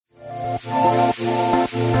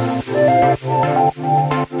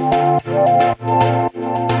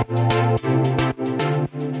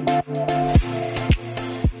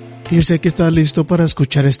Yo sé que estás listo para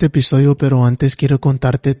escuchar este episodio, pero antes quiero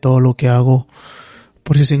contarte todo lo que hago,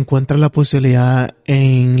 por si se encuentra la posibilidad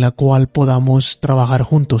en la cual podamos trabajar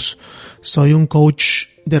juntos. Soy un coach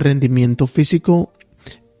de rendimiento físico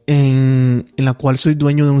en la cual soy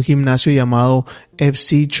dueño de un gimnasio llamado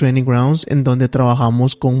FC Training Grounds, en donde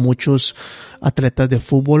trabajamos con muchos atletas de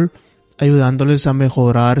fútbol, ayudándoles a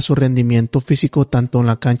mejorar su rendimiento físico tanto en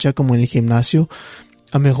la cancha como en el gimnasio,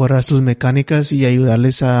 a mejorar sus mecánicas y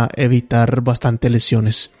ayudarles a evitar bastantes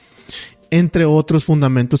lesiones, entre otros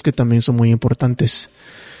fundamentos que también son muy importantes.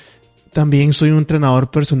 También soy un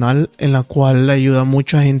entrenador personal en la cual ayuda a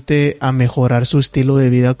mucha gente a mejorar su estilo de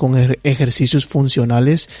vida con ejercicios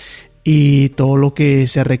funcionales y todo lo que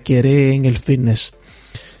se requiere en el fitness.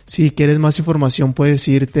 Si quieres más información puedes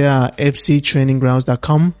irte a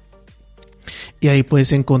fctraininggrounds.com y ahí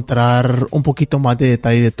puedes encontrar un poquito más de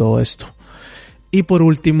detalle de todo esto. Y por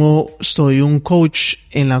último, soy un coach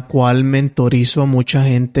en la cual mentorizo a mucha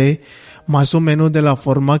gente, más o menos de la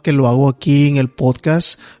forma que lo hago aquí en el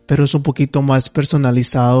podcast, pero es un poquito más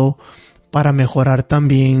personalizado para mejorar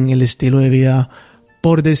también el estilo de vida,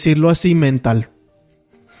 por decirlo así, mental.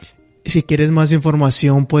 Si quieres más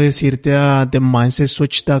información, puedes irte a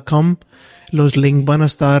themindsetSwitch.com. Los links van a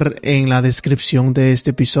estar en la descripción de este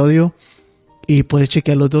episodio. Y puedes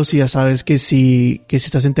chequear los dos y ya sabes que si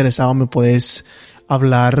estás interesado me puedes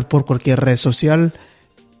hablar por cualquier red social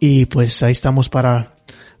y pues ahí estamos para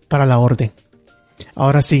la orden.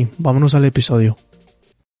 Ahora sí, vámonos al episodio.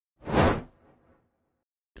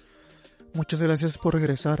 Muchas gracias por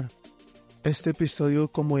regresar. Este episodio,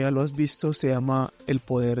 como ya lo has visto, se llama El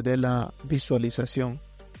poder de la visualización.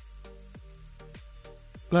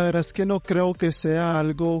 La verdad es que no creo que sea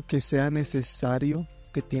algo que sea necesario,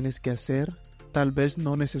 que tienes que hacer. Tal vez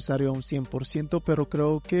no necesario a un 100%, pero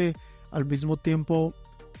creo que al mismo tiempo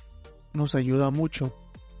nos ayuda mucho.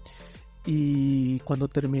 Y cuando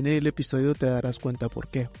termine el episodio te darás cuenta por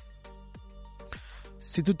qué.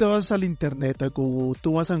 Si tú te vas al internet, a Google,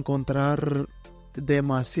 tú vas a encontrar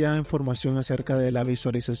demasiada información acerca de la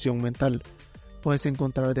visualización mental. Puedes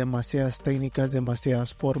encontrar demasiadas técnicas,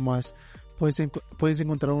 demasiadas formas. Puedes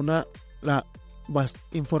encontrar la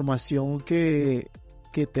información que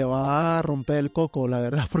te va a romper el coco, la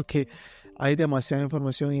verdad, porque hay demasiada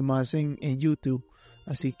información y más en YouTube.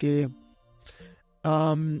 Así que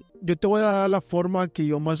yo te voy a dar la forma que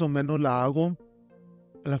yo más o menos la hago,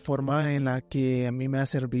 la forma en la que a mí me ha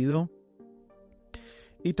servido.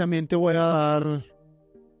 Y también te voy a dar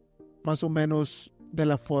más o menos de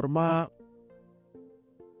la forma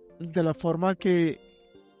que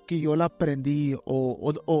yo la aprendí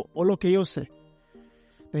o lo que yo sé.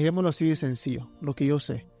 Dejémoslo así de sencillo, lo que yo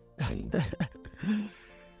sé.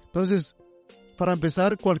 Entonces, para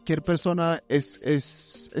empezar, cualquier persona es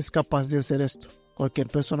capaz de hacer esto. Cualquier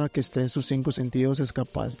persona que esté en sus 5 sentidos es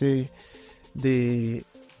capaz de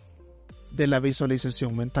la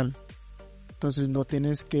visualización mental. Entonces no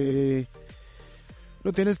tienes que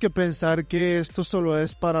pensar que esto solo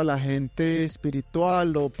es para la gente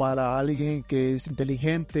espiritual o para alguien que es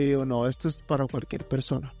inteligente o no. Esto es para cualquier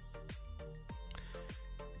persona.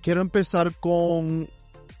 Quiero empezar con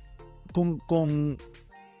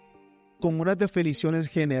unas definiciones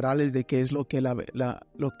generales de qué es lo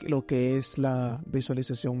que es la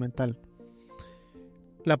visualización mental.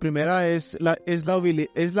 La primera es la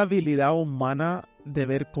habilidad humana de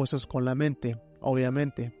ver cosas con la mente,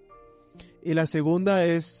 obviamente. Y la segunda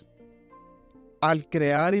es, al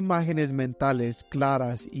crear imágenes mentales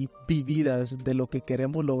claras y vividas de lo que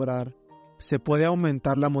queremos lograr, se puede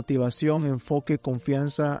aumentar la motivación, enfoque,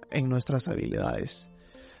 confianza en nuestras habilidades.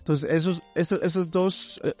 Entonces, esas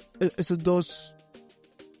dos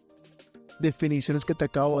definiciones que te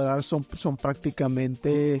acabo de dar son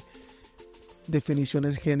prácticamente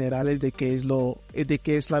definiciones generales de qué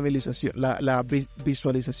es la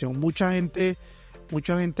visualización. Mucha gente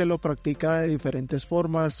lo practica de diferentes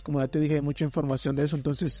formas. Como ya te dije, hay mucha información de eso.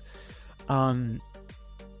 Entonces,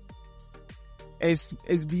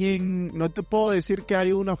 es bien, no te puedo decir que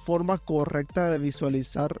hay una forma correcta de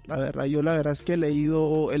visualizar. La verdad es que he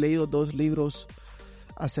leído 2 libros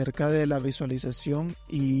acerca de la visualización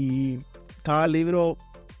y cada libro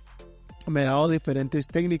me ha dado diferentes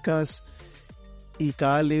técnicas y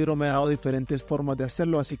cada libro me ha dado diferentes formas de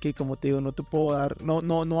hacerlo. Así que, como te digo, no te puedo dar,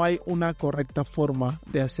 no hay una correcta forma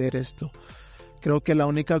de hacer esto. Creo que la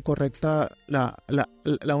única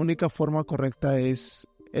forma correcta es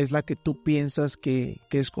la que tú piensas que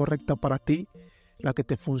es correcta para ti, la que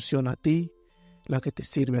te funciona a ti, la que te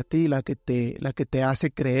sirve a ti, la que te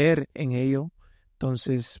hace creer en ello.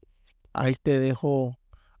 Entonces, ahí te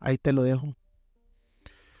lo dejo.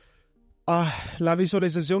 La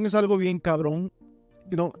visualización es algo bien cabrón.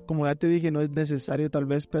 No, como ya te dije, no es necesario tal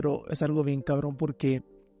vez, pero es algo bien cabrón porque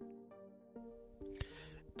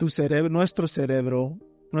nuestro cerebro,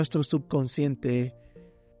 nuestro subconsciente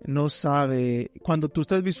no sabe, cuando tú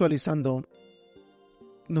estás visualizando,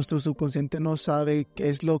 nuestro subconsciente no sabe qué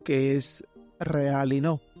es lo que es real y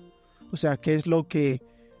no. O sea, qué es lo que,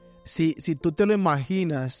 si tú te lo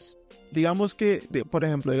imaginas, digamos que, por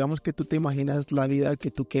ejemplo, digamos que tú te imaginas la vida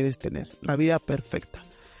que tú quieres tener, la vida perfecta.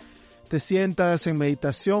 Te sientas en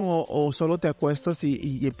meditación o solo te acuestas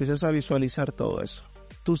y empiezas a visualizar todo eso.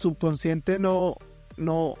 Tu subconsciente no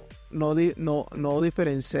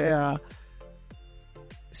diferencia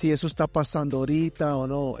si eso está pasando ahorita o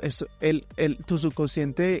no. Tu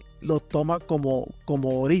subconsciente lo toma como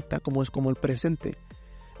ahorita, como el presente.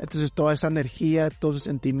 Entonces toda esa energía, todos esos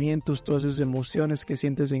sentimientos, todas esas emociones que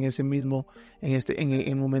sientes en ese mismo, en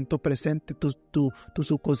el momento presente, tu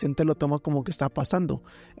subconsciente lo toma como que está pasando.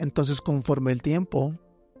 Entonces conforme el tiempo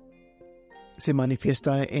se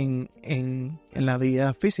manifiesta en la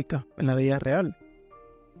vida física, en la vida real.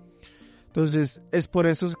 Entonces es por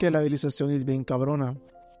eso es que la visualización es bien cabrona,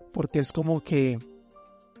 porque es como que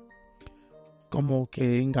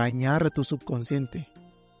engañar a tu subconsciente.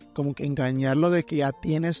 Como que engañarlo de que ya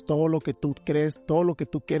tienes todo lo que tú crees, todo lo que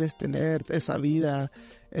tú quieres tener, esa vida,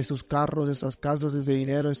 esos carros, esas casas, ese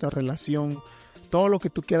dinero, esa relación, todo lo que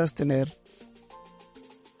tú quieras tener,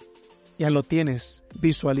 ya lo tienes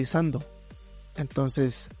visualizando.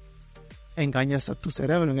 Entonces engañas a tu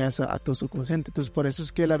cerebro, engañas a tu subconsciente. Entonces por eso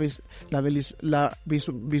es que la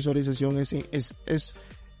visualización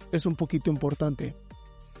es un poquito importante.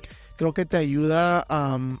 Creo que te ayuda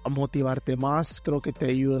a motivarte más, creo que te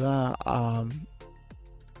ayuda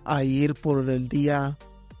a ir por el día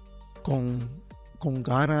con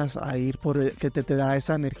ganas, a ir que te da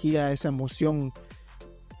esa energía, esa emoción,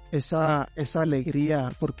 esa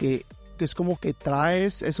alegría, porque es como que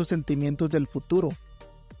traes esos sentimientos del futuro.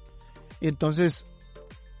 Y entonces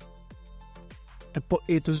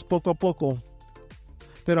poco a poco,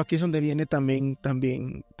 pero aquí es donde viene también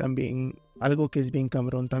algo que es bien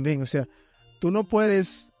cabrón también. O sea, tú no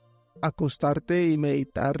puedes acostarte y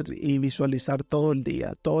meditar y visualizar todo el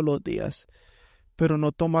día, todos los días, pero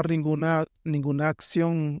no tomar ninguna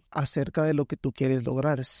acción acerca de lo que tú quieres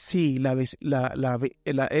lograr. Sí,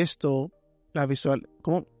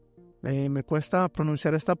 ¿cómo? Me cuesta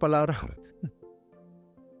pronunciar esta palabra.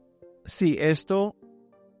 Sí, esto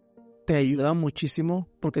te ayuda muchísimo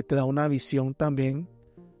porque te da una visión también.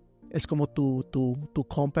 Es como tu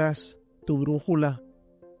compás, tu brújula.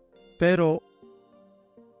 Pero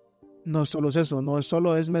no solo es eso, no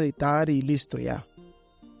solo es meditar y listo ya.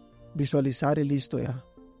 Visualizar y listo ya.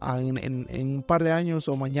 En un par de años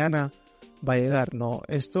o mañana va a llegar. No,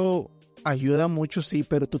 esto ayuda mucho, sí,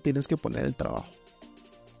 pero tú tienes que poner el trabajo.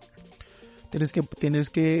 Tienes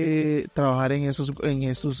que trabajar en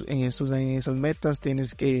esas metas,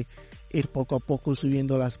 tienes que ir poco a poco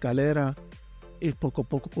subiendo la escalera, ir poco a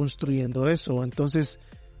poco construyendo eso. Entonces,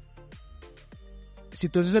 si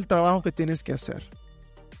tú haces el trabajo que tienes que hacer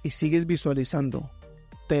y sigues visualizando,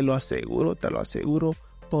 te lo aseguro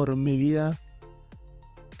por mi vida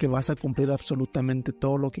que vas a cumplir absolutamente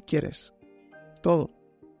todo lo que quieres. Todo.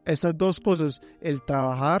 Esas dos cosas, el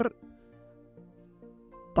trabajar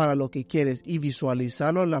para lo que quieres y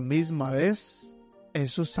visualizarlo a la misma vez,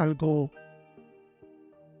 eso es algo,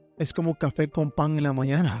 es como café con pan en la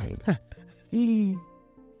mañana. Y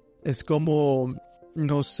es como,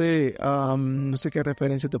 no sé qué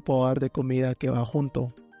referencia te puedo dar de comida que va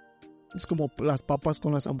junto. Es como las papas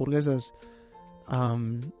con las hamburguesas.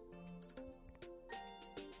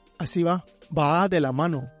 Así va de la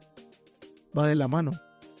mano.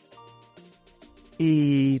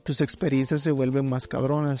 Y tus experiencias se vuelven más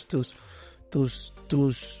cabronas, tus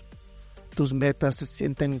metas se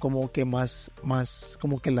sienten como que más,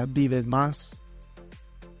 como que las vives más.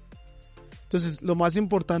 Entonces, lo más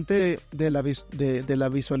importante de la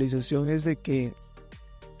visualización es de que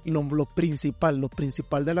lo principal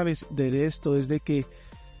de esto es de que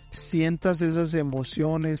sientas esas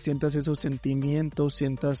emociones, sientas esos sentimientos,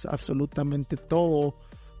 sientas absolutamente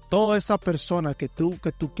toda esa persona que tú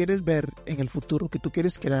quieres ver en el futuro, que tú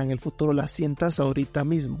quieres crear en el futuro, la sientas ahorita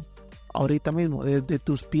mismo, desde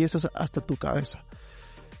tus pies hasta tu cabeza.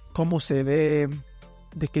 Cómo se ve,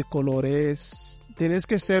 de qué color es. Tienes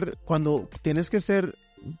que ser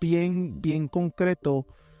bien concreto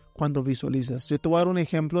cuando visualizas. Yo te voy a dar un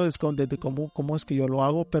ejemplo de cómo es que yo lo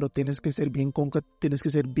hago, pero tienes que ser bien concreto, tienes que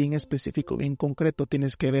ser bien específico, bien concreto,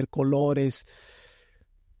 tienes que ver colores.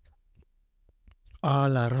 a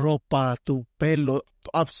la ropa, tu pelo,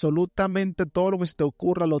 absolutamente todo lo que se te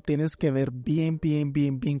ocurra lo tienes que ver bien, bien,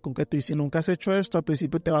 bien, bien concreto. Y si nunca has hecho esto, al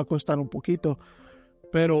principio te va a costar un poquito,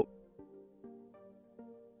 pero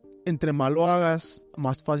entre más lo hagas,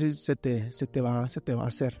 más fácil se te va a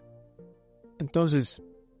hacer. Entonces,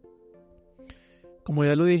 como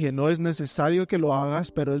ya lo dije, no es necesario que lo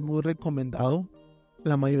hagas, pero es muy recomendado.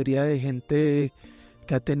 La mayoría de gente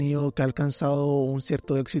que ha alcanzado un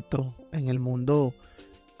cierto éxito en el mundo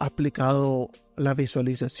ha aplicado la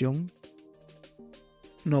visualización.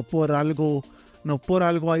 No por algo, no por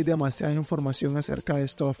algo hay demasiada información acerca de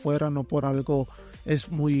esto afuera, no por algo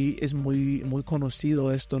muy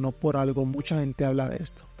conocido esto, no por algo mucha gente habla de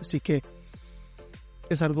esto. Así que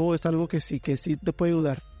es algo que sí te puede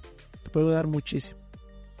ayudar muchísimo.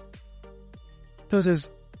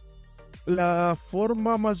 Entonces, la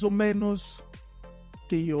forma más o menos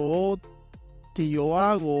que yo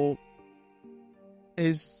hago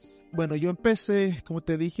es, bueno, yo empecé, como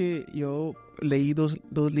te dije, yo leí dos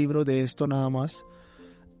libros de esto nada más.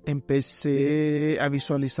 Empecé a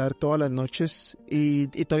visualizar todas las noches y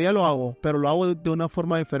todavía lo hago, pero lo hago de una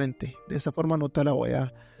forma diferente. De esa forma no te la voy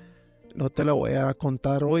a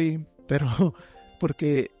contar hoy, pero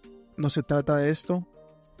porque no se trata de esto.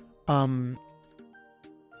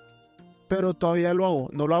 Pero todavía lo hago.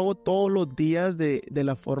 No lo hago todos los días de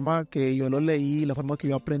la forma que yo lo leí, la forma que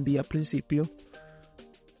yo aprendí al principio.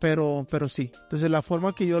 Pero sí. Entonces la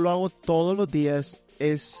forma que yo lo hago todos los días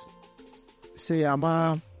se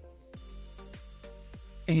llama,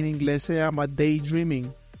 en inglés se llama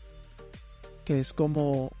daydreaming, que es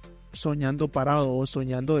como soñando parado o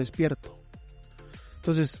soñando despierto.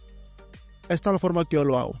 Entonces, esta es la forma que yo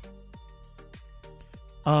lo hago.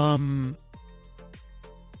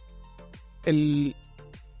 El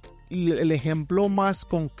ejemplo más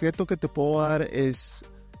concreto que te puedo dar es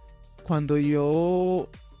cuando yo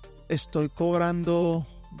estoy cobrando,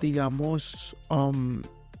 digamos, en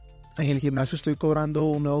el gimnasio estoy cobrando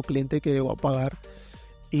un nuevo cliente que llegó a pagar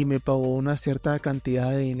y me pagó una cierta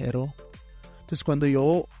cantidad de dinero. Entonces cuando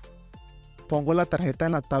yo pongo la tarjeta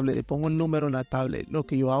en la tablet y pongo el número en la tablet, lo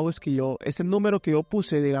que yo hago es que ese número que yo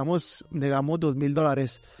puse, digamos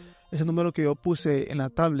 $2,000, ese número que yo puse en la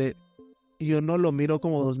tablet, yo no lo miro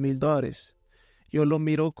como $2,000, yo lo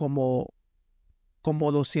miro como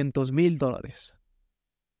 $200,000.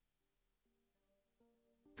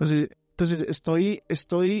 Entonces estoy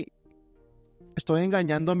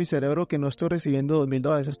engañando a mi cerebro que no estoy recibiendo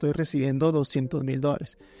 $2,000, estoy recibiendo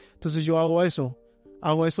 $200,000. Entonces yo hago eso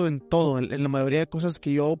en todo, en la mayoría de cosas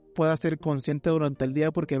que yo pueda ser consciente durante el día,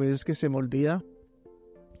 porque a veces que se me olvida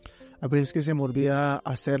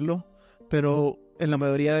hacerlo, pero en la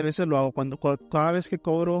mayoría de veces lo hago. Cada vez que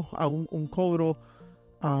cobro, hago un cobro,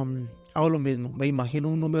 hago lo mismo. Me imagino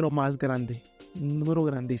un número más grande, un número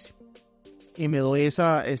grandísimo, y me doy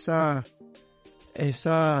esa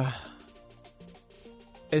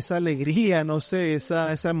alegría, no sé,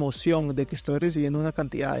 esa emoción de que estoy recibiendo una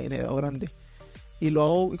cantidad de dinero grande. Y lo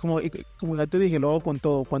hago, como ya te dije, lo hago con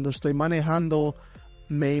todo. Cuando estoy manejando,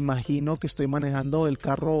 me imagino que estoy manejando el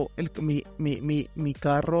carro, mi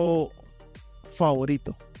carro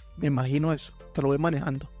favorito. Me imagino eso, que lo voy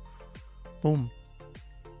manejando. Boom.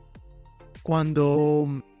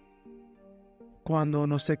 Cuando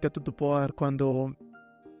no sé qué te puedo dar, cuando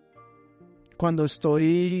me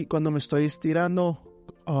estoy estirando,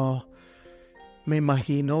 me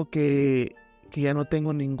imagino que ya no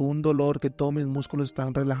tengo ningún dolor, que todos mis músculos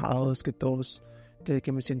están relajados,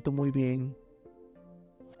 que me siento muy bien.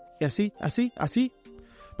 Y así.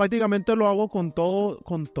 Prácticamente lo hago con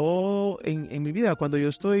todo en mi vida. Cuando yo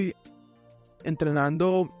estoy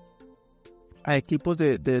entrenando a equipos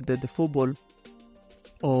de fútbol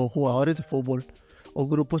o jugadores de fútbol o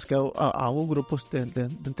grupos que hago grupos de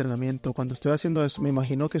entrenamiento, cuando estoy haciendo eso, me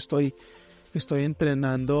imagino que estoy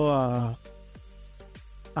entrenando a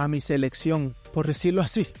mi selección, por decirlo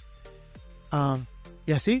así.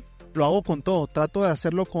 Y así lo hago con todo. Trato de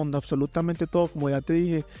hacerlo con absolutamente todo. Como ya te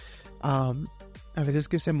dije, a veces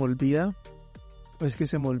que se me olvida,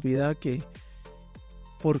 que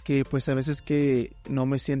porque pues a veces que no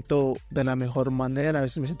me siento de la mejor manera, a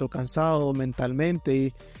veces me siento cansado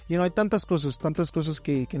mentalmente y no hay tantas cosas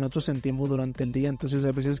que nosotros sentimos durante el día. Entonces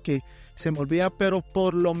a veces que se me olvida, pero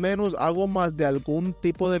por lo menos hago más de algún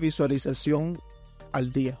tipo de visualización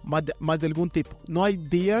al día, más de algún tipo. No hay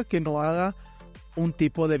día que no haga un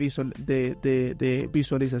tipo de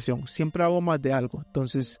visualización. Siempre hago más de algo.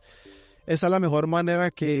 Entonces esa es la mejor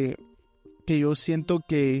manera que yo siento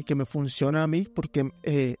que me funciona a mí, porque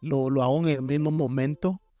lo hago en el mismo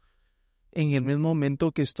momento que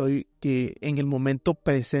en el momento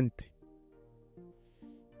presente.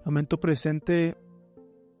 momento presente.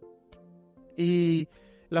 Y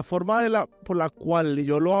la forma por la cual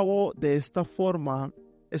yo lo hago de esta forma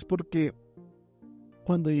es porque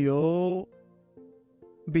cuando yo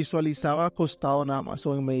visualizaba acostado nada más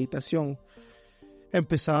o en meditación,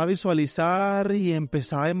 empezaba a visualizar y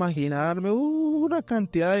empezaba a imaginarme una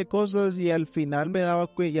cantidad de cosas y al final me daba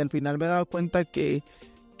cuenta que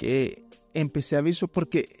empecé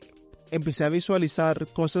a visualizar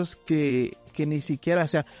cosas que ni siquiera, o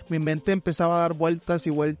sea, mi mente empezaba a dar vueltas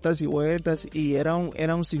y vueltas y vueltas y era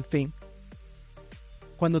un sinfín.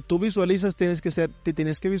 Cuando tú visualizas te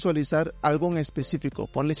tienes que visualizar algo en específico.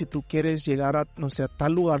 Ponle si tú quieres llegar a, no sé, a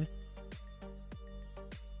tal lugar,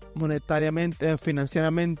 monetariamente,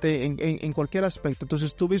 financieramente, en cualquier aspecto.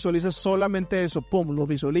 Entonces tú visualizas solamente eso, pum, lo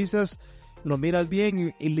visualizas, lo miras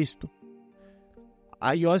bien y listo.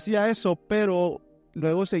 Yo hacía eso, pero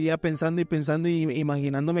luego seguía pensando y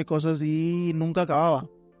imaginándome cosas y nunca acababa.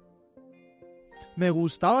 Me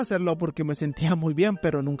gustaba hacerlo porque me sentía muy bien,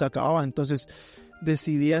 pero nunca acababa. Entonces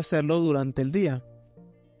decidí hacerlo durante el día.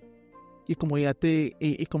 Y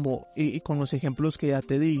como con los ejemplos que ya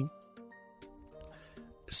te di,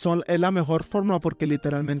 es la mejor forma porque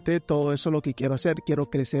literalmente todo eso es lo que quiero hacer. Quiero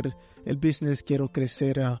crecer el business, quiero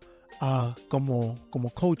crecer como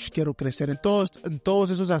coach, quiero crecer en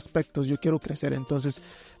todos esos aspectos. Yo quiero crecer. Entonces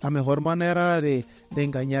la mejor manera de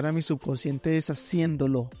engañar a mi subconsciente es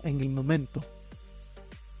haciéndolo en el momento.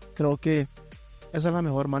 Creo que esa es la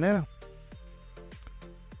mejor manera.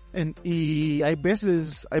 Y hay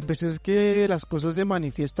veces que las cosas se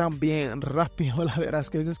manifiestan bien rápido. La verdad es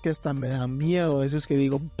que hay veces que hasta me da miedo. A veces que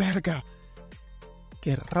digo, verga,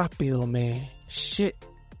 qué rápido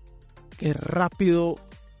qué rápido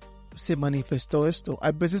se manifestó esto.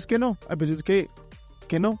 Hay veces que no, hay veces que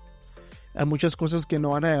no. Hay muchas cosas que no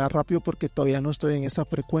van a llegar rápido porque todavía no estoy en esa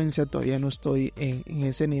frecuencia, todavía no estoy en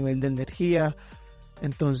ese nivel de energía.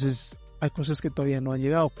 Entonces hay cosas que todavía no han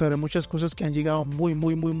llegado, pero hay muchas cosas que han llegado muy,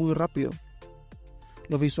 muy, muy, muy rápido.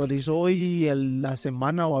 Lo visualizo hoy, la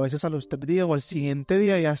semana, o a veces a los 3 días, o al siguiente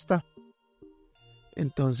día ya está.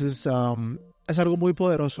 Entonces, es algo muy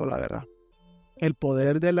poderoso, la verdad. El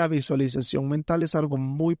poder de la visualización mental es algo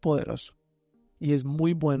muy poderoso. Y es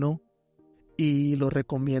muy bueno. Y lo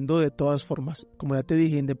recomiendo de todas formas. Como ya te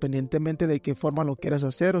dije, independientemente de qué forma lo quieras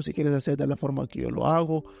hacer, o si quieres hacer de la forma que yo lo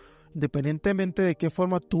hago, independientemente de qué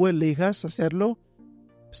forma tú elijas hacerlo,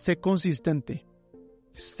 sé consistente.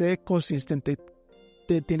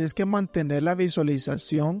 Te tienes que mantener la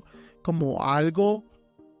visualización como algo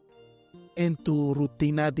en tu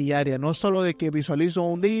rutina diaria. No solo de que visualizo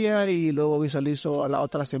un día y luego visualizo a la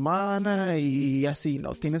otra semana y así.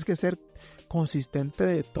 No, tienes que ser consistente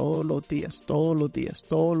de todos los días.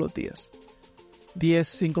 10,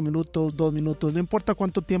 5 minutos, 2 minutos, no importa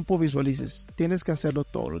cuánto tiempo visualices, tienes que hacerlo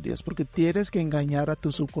todos los días porque tienes que engañar a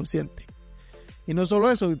tu subconsciente. Y no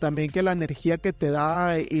solo eso, también que la energía que te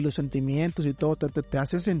da y los sentimientos y todo te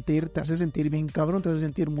hace sentir bien cabrón, te hace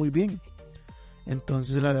sentir muy bien.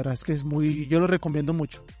 Entonces la verdad es que yo lo recomiendo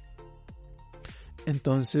mucho.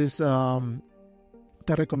 Entonces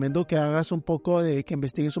te recomiendo que que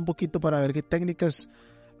investigues un poquito para ver qué técnicas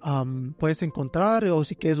puedes encontrar, o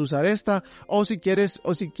si quieres usar esta, o si quieres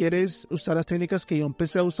usar las técnicas que yo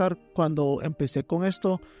empecé a usar cuando empecé con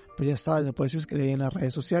esto, pues ya sabes, me puedes escribir en las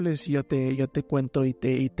redes sociales y yo te cuento y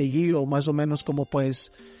te guío más o menos cómo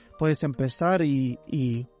puedes empezar y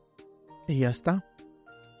ya está.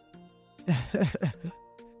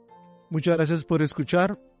 Muchas gracias por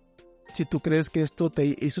escuchar. Si tú crees que esto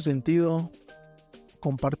te hizo sentido,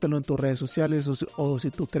 compártelo en tus redes sociales, o si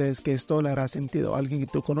tú crees que esto le hará sentido a alguien que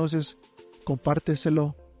tú conoces,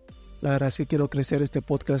 compárteselo. La verdad es que quiero crecer este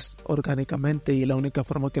podcast orgánicamente y la única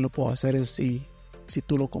forma que lo puedo hacer es si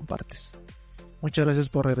tú lo compartes. Muchas gracias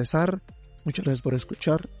por regresar, muchas gracias por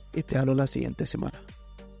escuchar y te hablo la siguiente semana.